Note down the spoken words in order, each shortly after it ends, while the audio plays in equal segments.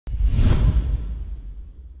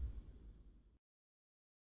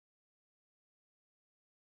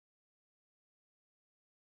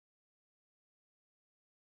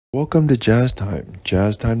Welcome to Jazz Time.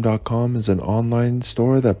 JazzTime.com is an online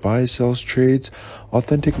store that buys, sells, trades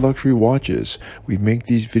authentic luxury watches. We make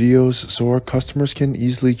these videos so our customers can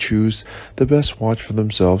easily choose the best watch for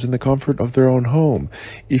themselves in the comfort of their own home.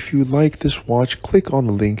 If you like this watch, click on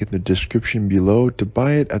the link in the description below to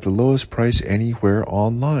buy it at the lowest price anywhere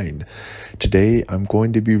online. Today, I'm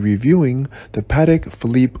going to be reviewing the Patek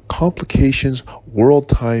Philippe Complications World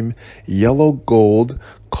Time Yellow Gold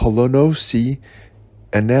Cloisonné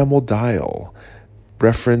Enamel dial,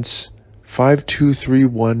 reference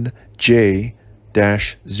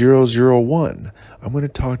 5231J-001. I'm going to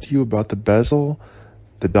talk to you about the bezel,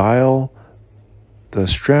 the dial, the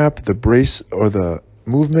strap, the brace, or the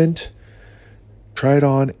movement, try it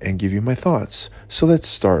on, and give you my thoughts. So let's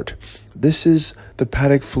start. This is the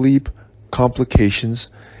Patek Philippe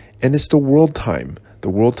Complications, and it's the World Time. The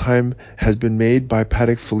World Time has been made by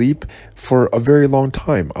Patek Philippe for a very long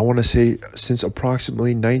time. I want to say since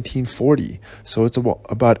approximately 1940. So it's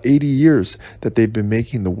about 80 years that they've been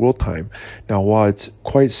making the World Time. Now, while it's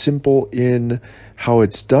quite simple in how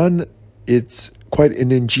it's done, it's quite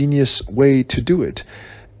an ingenious way to do it.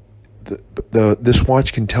 This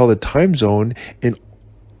watch can tell the time zone in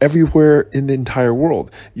everywhere in the entire world.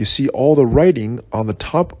 You see all the writing on the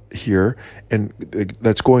top here, and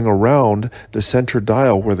that's going around the center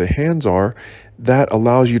dial where the hands are. That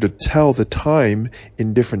allows you to tell the time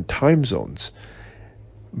in different time zones.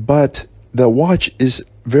 But the watch is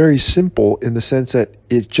very simple in the sense that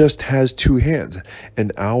it just has two hands,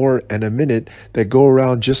 an hour and a minute, that go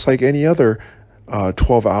around just like any other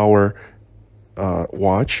 12-hour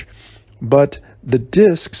watch. But the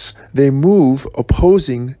discs, they move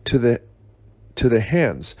opposing to the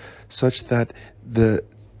hands, such that the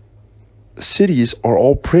cities are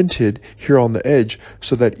all printed here on the edge,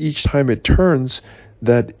 so that each time it turns,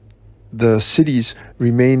 that the cities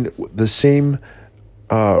remain the same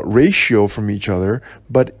ratio from each other,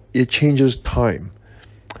 but it changes time.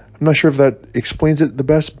 I'm not sure if that explains it the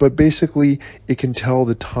best, but basically it can tell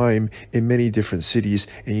the time in many different cities,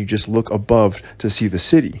 and you just look above to see the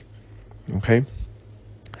city. Okay,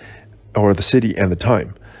 or the city and the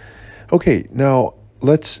time. Okay, now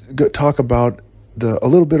let's talk about a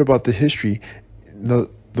little bit about the history. The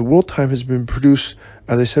World Time has been produced,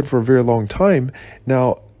 as I said, for a very long time.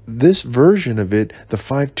 Now, this version of it, the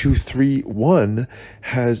 5231,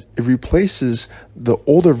 it replaces the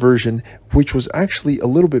older version, which was actually a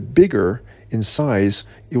little bit bigger in size.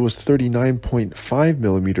 It was 39.5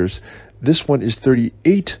 millimeters. This one is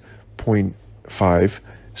 38.5.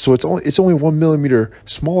 So it's only 1 millimeter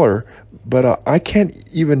smaller, but I can't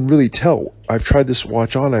even really tell. I've tried this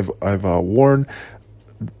watch on. I've worn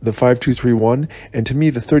the 5231, and to me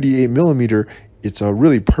the 38 millimeter, it's a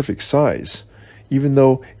really perfect size. Even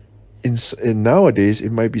though in nowadays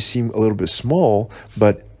it might seem a little bit small,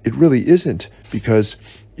 but it really isn't, because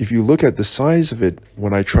if you look at the size of it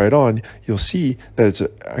when I try it on, you'll see that it's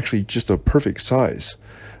actually just a perfect size.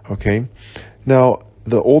 Okay, now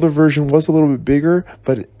the older version was a little bit bigger,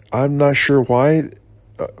 but I'm not sure why.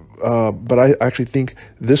 But I actually think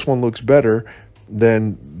this one looks better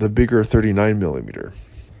than the bigger 39 millimeter.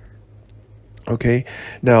 Okay,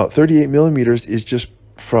 now 38 millimeters is just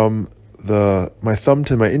from my thumb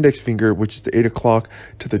to my index finger, which is the 8 o'clock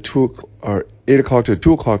to the 2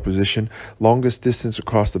 o'clock position, longest distance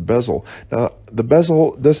across the bezel. Now the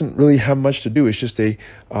bezel doesn't really have much to do. It's just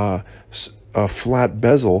a flat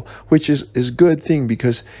bezel, which is a good thing,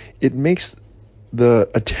 because it makes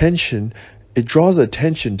it draws the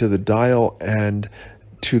attention to the dial and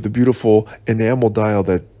to the beautiful enamel dial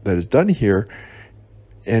that is done here,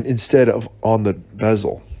 and instead of on the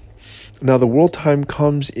bezel. Now the World Time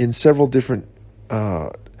comes in several different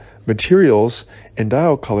materials and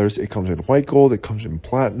dial colors. It comes in white gold, it comes in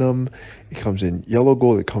platinum, it comes in yellow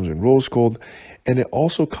gold, it comes in rose gold, and it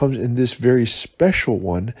also comes in this very special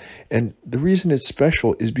one. And the reason it's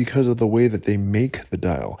special is because of the way that they make the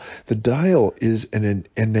dial. The dial is an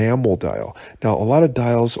enamel dial. Now, a lot of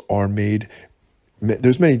dials are made,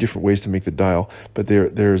 there's many different ways to make the dial, but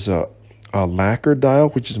there's a lacquer dial,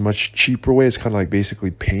 which is a much cheaper way. It's kind of like basically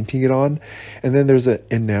painting it on. And then there's an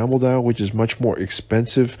enamel dial, which is much more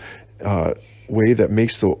expensive way that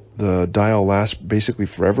makes the dial last basically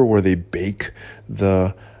forever, where they bake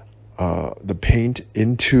the paint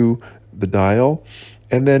into the dial.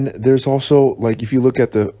 And then there's also, like, if you look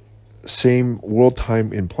at the same World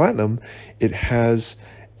Time in platinum, it has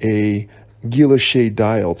a guilloche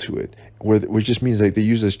dial to it, which just means like they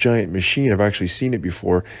use this giant machine. I've actually seen it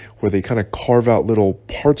before, where they kind of carve out little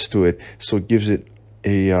parts to it, so it gives it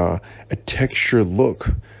a textured look.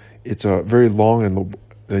 It's very long, and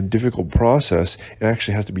the difficult process. It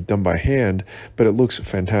actually has to be done by hand, but it looks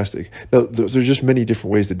fantastic. Now, there's just many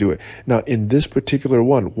different ways to do it. Now, in this particular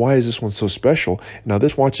one, why is this one so special? Now,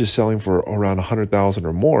 this watch is selling for around 100,000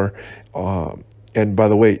 or more. And by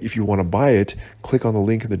the way, if you want to buy it, click on the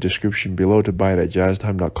link in the description below to buy it at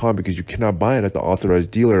jazztime.com, because you cannot buy it at the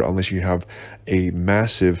authorized dealer unless you have a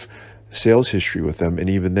massive sales history with them. And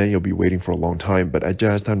even then, you'll be waiting for a long time. But at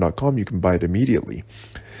jazztime.com, you can buy it immediately,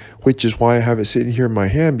 which is why I have it sitting here in my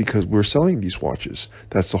hand, because we're selling these watches.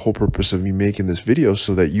 That's the whole purpose of me making this video,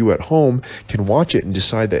 so that you at home can watch it and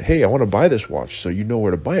decide that, hey, I want to buy this watch, so you know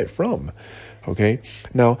where to buy it from. Okay,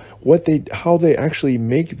 now how they actually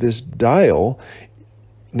make this dial.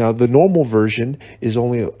 Now, the normal version is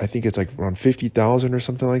only, I think it's like around 50,000 or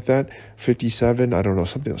something like that, 57, I don't know,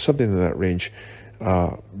 something in that range.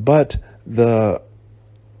 But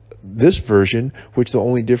this version, which the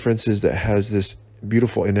only difference is that has this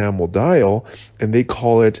beautiful enamel dial, and they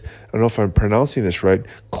call it, I don't know if I'm pronouncing this right,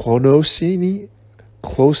 Cloisonné,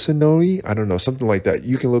 I don't know, something like that.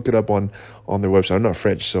 You can look it up on their website. I'm not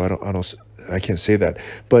French, so I can't say that.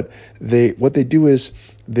 But what they do is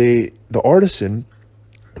the artisan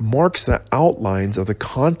marks the outlines of the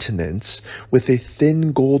continents with a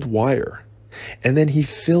thin gold wire, and then he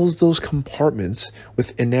fills those compartments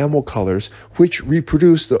with enamel colors which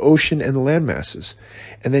reproduce the ocean and the land masses,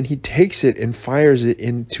 and then he takes it and fires it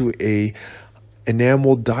into a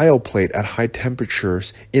enamel dial plate at high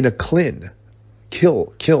temperatures in a kiln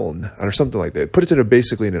or something like that. Puts it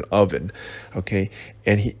basically in an oven, okay,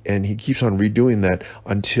 and he keeps on redoing that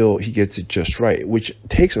until he gets it just right, which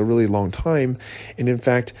takes a really long time. And in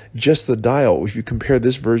fact, just the dial, if you compare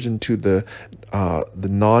this version to the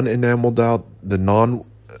non-enamel dial, the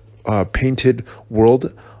painted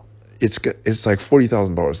world, it's like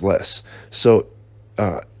 $40,000 less. So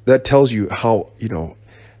that tells you how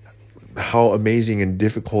how amazing and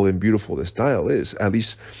difficult and beautiful this dial is. At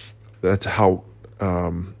least that's how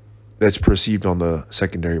that's perceived on the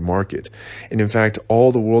secondary market. And in fact,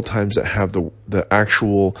 all the world times that have the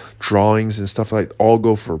actual drawings and stuff like that all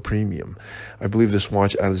go for a premium. I believe this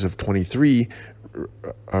watch, as of 23,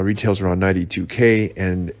 retails around 92K,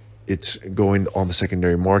 and it's going on the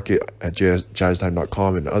secondary market at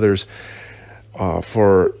jazztime.com and others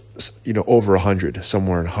for over 100,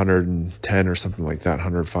 somewhere in 110 or something like that,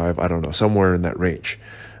 105, I don't know, somewhere in that range.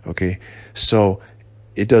 Okay, so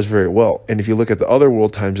it does very well. And if you look at the other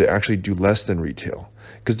world times, they actually do less than retail,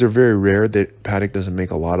 because they're very rare. That Patek doesn't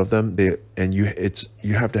make a lot of them. You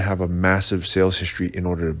have to have a massive sales history in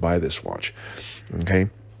order to buy this watch. Okay,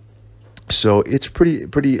 so it's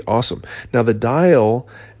pretty awesome. Now, the dial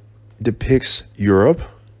depicts Europe,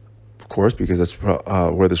 of course, because that's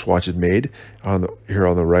where this watch is made, here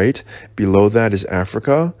on the right. Below that is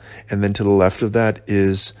Africa, and then to the left of that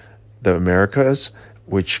is the Americas,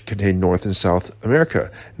 which contain North and South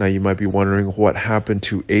America. Now, you might be wondering what happened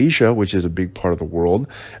to Asia, which is a big part of the world,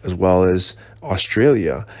 as well as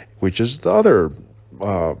Australia, which is the other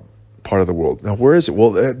part of the world. Now, where is it?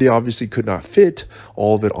 Well, they obviously could not fit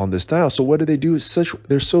all of it on this dial. So what did they do?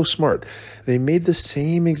 They're so smart. They made the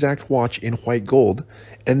same exact watch in white gold,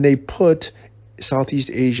 and they put Southeast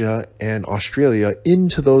Asia and Australia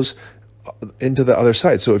into the other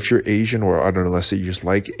side. So if you're Asian, or I don't know, let's say you just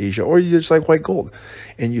like Asia, or you just like white gold,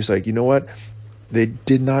 and you're like, you know what, they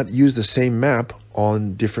did not use the same map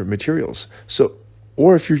on different materials. So,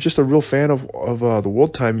 or if you're just a real fan of the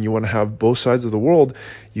world time and you want to have both sides of the world,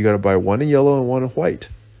 you got to buy one in yellow and one in white.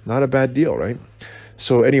 Not a bad deal, right?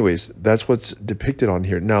 So anyways, that's what's depicted on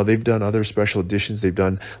here. Now, they've done other special editions. They've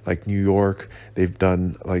done like New York. They've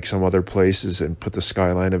done like some other places and put the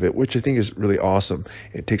skyline of it, which I think is really awesome.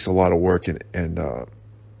 It takes a lot of work, and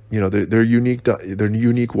they're unique. They're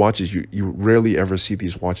unique watches. You rarely ever see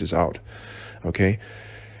these watches out. Okay.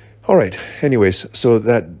 All right. Anyways, so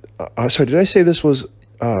that sorry, did I say this was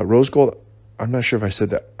rose gold? I'm not sure if I said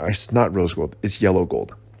that. It's not rose gold. It's yellow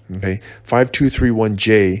gold. Okay,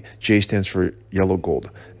 5231J, J stands for yellow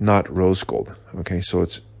gold, not rose gold. Okay, so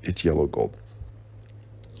it's yellow gold.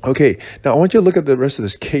 Okay, now I want you to look at the rest of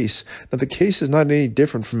this case. Now, the case is not any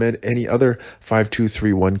different from any other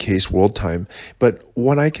 5231 case world time, but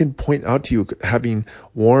what I can point out to you, having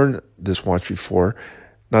worn this watch before,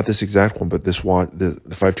 not this exact one, but this watch, the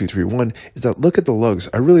 5231, is that look at the lugs.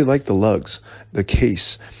 I really like the lugs, the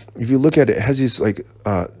case. If you look at it, it has these like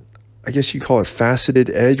I guess you call it faceted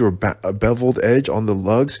edge, or a beveled edge on the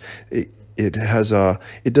lugs. It has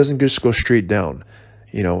it doesn't just go straight down,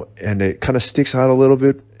 and it kind of sticks out a little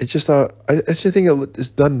bit. It's just I just think it's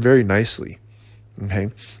done very nicely. Okay,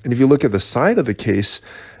 and if you look at the side of the case,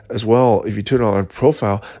 as well, if you turn it on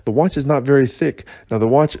profile, the watch is not very thick. Now the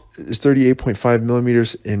watch is 38.5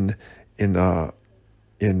 millimeters in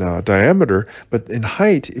diameter, but in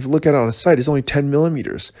height, if you look at it on the side, it's only 10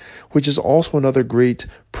 millimeters, which is also another great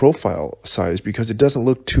profile size because it doesn't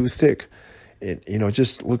look too thick. It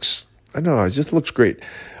just looks, I don't know, it just looks great.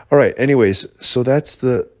 All right, anyways, so that's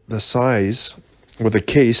the size, or the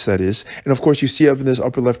case, that is. And of course, you see up in this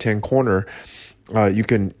upper left-hand corner, you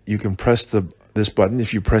can press this button.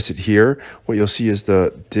 If you press it here, what you'll see is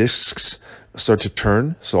the discs start to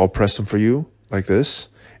turn. So I'll press them for you like this,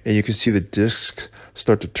 and you can see the discs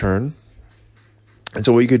start to turn. And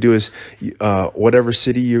so what you could do is, whatever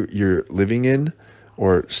city you're living in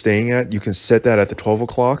or staying at, you can set that at the 12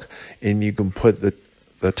 o'clock, and you can put the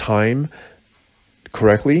time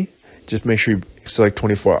correctly. Just make sure you select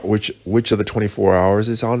 24, which of the 24 hours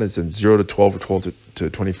it's on. It's in 0 to 12 or 12 to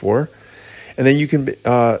 24. And then you can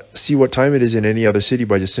see what time it is in any other city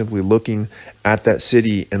by just simply looking at that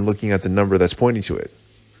city and looking at the number that's pointing to it.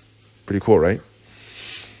 Pretty cool, right?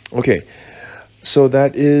 Okay, so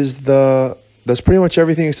that's pretty much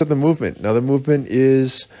everything except the movement. Now the movement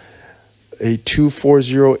is a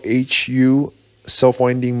 240HU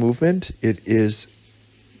self-winding movement. It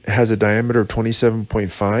has a diameter of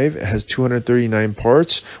 27.5. It has 239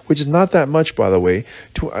 parts, which is not that much, by the way.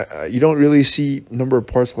 You don't really see number of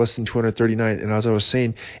parts less than 239. And as I was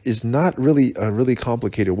saying, is not really a really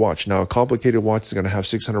complicated watch. Now, a complicated watch is going to have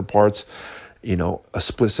 600 parts, a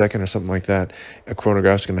split second or something like that. A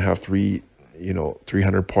chronograph is going to have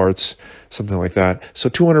 300 parts, something like that. So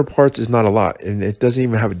 200 parts is not a lot, and it doesn't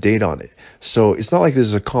even have a date on it. So it's not like this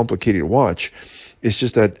is a complicated watch. It's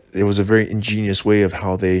just that it was a very ingenious way of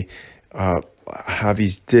how they have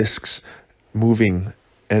these discs moving.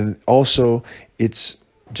 And also, it's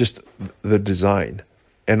just the design.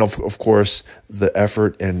 And of course, the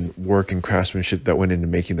effort and work and craftsmanship that went into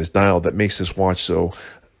making this dial that makes this watch so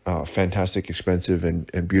fantastic, expensive,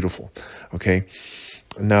 and beautiful. Okay.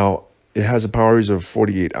 Now, it has a power use of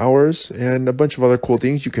 48 hours and a bunch of other cool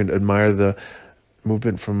things. You can admire the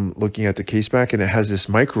movement from looking at the case back, and it has this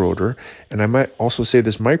micro rotor. And I might also say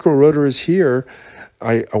this micro rotor is here.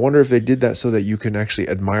 I wonder if they did that so that you can actually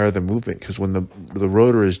admire the movement, because when the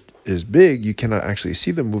rotor is big, you cannot actually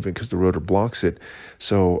see the movement because the rotor blocks it.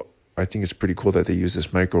 So I think it's pretty cool that they use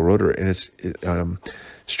this micro rotor. And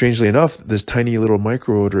strangely enough, this tiny little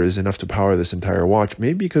micro rotor is enough to power this entire watch,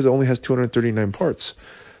 maybe because it only has 239 parts.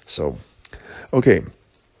 So, okay,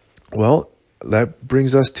 well, that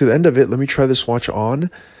brings us to the end of it. Let me try this watch on.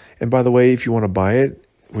 And by the way, if you want to buy it,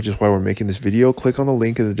 which is why we're making this video, click on the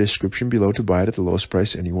link in the description below to buy it at the lowest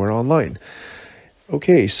price anywhere online.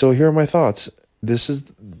 Okay, so here are my thoughts. This is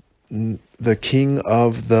the king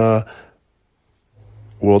of the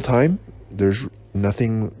world time. There's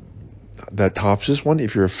nothing that tops this one.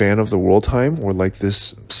 If you're a fan of the world time or like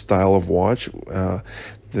this style of watch,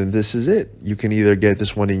 then this is it. You can either get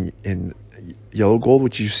this one in yellow gold,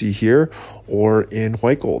 which you see here, or in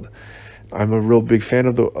white gold. I'm a real big fan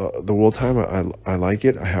of the world time. I like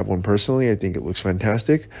it. I have one personally. I think it looks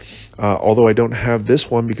fantastic. Although I don't have this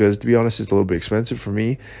one because, to be honest, it's a little bit expensive for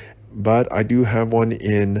me. But I do have one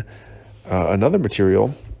in another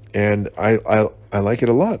material, and I like it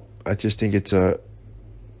a lot. I just think it's a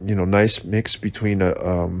nice mix between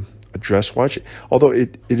a dress watch. Although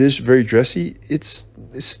it is very dressy, it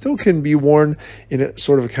still can be worn in a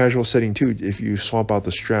sort of a casual setting too, if you swap out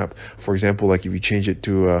the strap. For example, like if you change it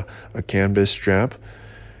to a canvas strap,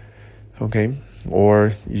 okay,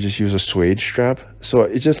 or you just use a suede strap. So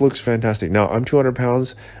it just looks fantastic. Now, I'm 200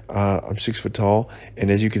 pounds, I'm 6 foot tall,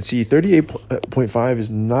 and as you can see, 38.5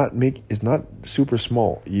 is not super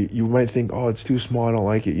small. You might think, oh, it's too small, I don't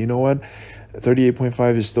like it. You know what?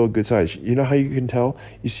 38.5 is still a good size. You know how you can tell?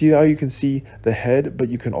 You see how you can see the head, but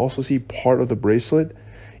you can also see part of the bracelet?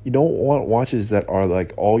 You don't want watches that are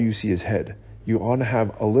like all you see is head. You want to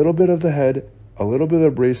have a little bit of the head, a little bit of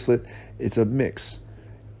the bracelet. It's a mix.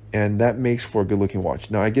 And that makes for a good looking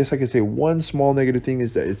watch. Now, I guess I could say one small negative thing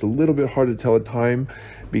is that it's a little bit hard to tell the time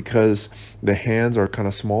because the hands are kind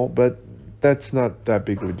of small, but that's not that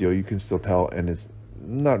big of a deal. You can still tell, and it's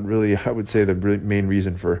not really, I would say, the main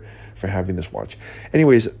reason for having this watch.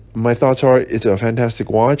 Anyways, my thoughts are it's a fantastic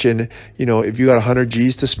watch, and if you got 100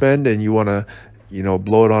 G's to spend and you want to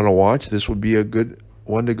blow it on a watch, this would be a good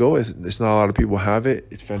one to go with. There's not a lot of people have it.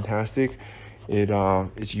 It's fantastic.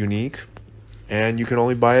 It's unique, and you can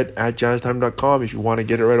only buy it at jazztime.com if you want to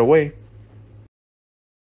get it right away.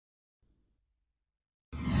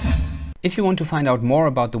 If you want to find out more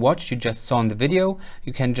about the watch you just saw in the video,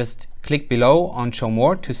 you can just click below on Show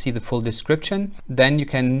More to see the full description. Then you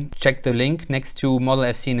can check the link next to model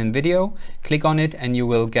as seen in video, click on it and you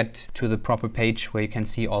will get to the proper page where you can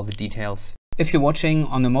see all the details. If you're watching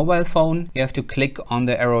on a mobile phone, you have to click on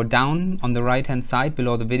the arrow down on the right hand side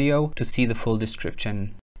below the video to see the full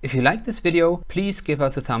description. If you like this video, please give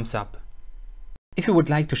us a thumbs up. If you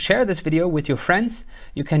would like to share this video with your friends,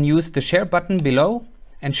 you can use the share button below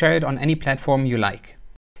and share it on any platform you like.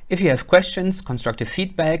 If you have questions, constructive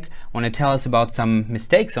feedback, want to tell us about some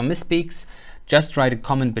mistakes or misspeaks, just write a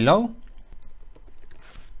comment below.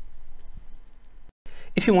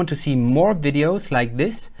 If you want to see more videos like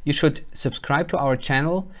this, you should subscribe to our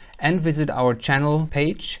channel and visit our channel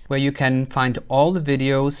page where you can find all the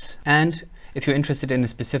videos. And if you're interested in a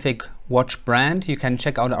specific watch brand, you can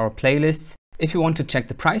check out our playlists. If you want to check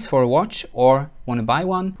the price for a watch or want to buy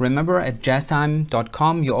one, remember at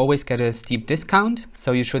jazztime.com you always get a steep discount,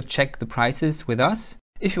 so you should check the prices with us.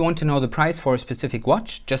 If you want to know the price for a specific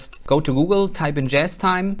watch, just go to Google, type in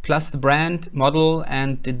JazzTime, plus the brand, model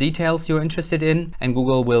and the details you're interested in, and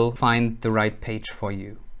Google will find the right page for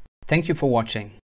you. Thank you for watching.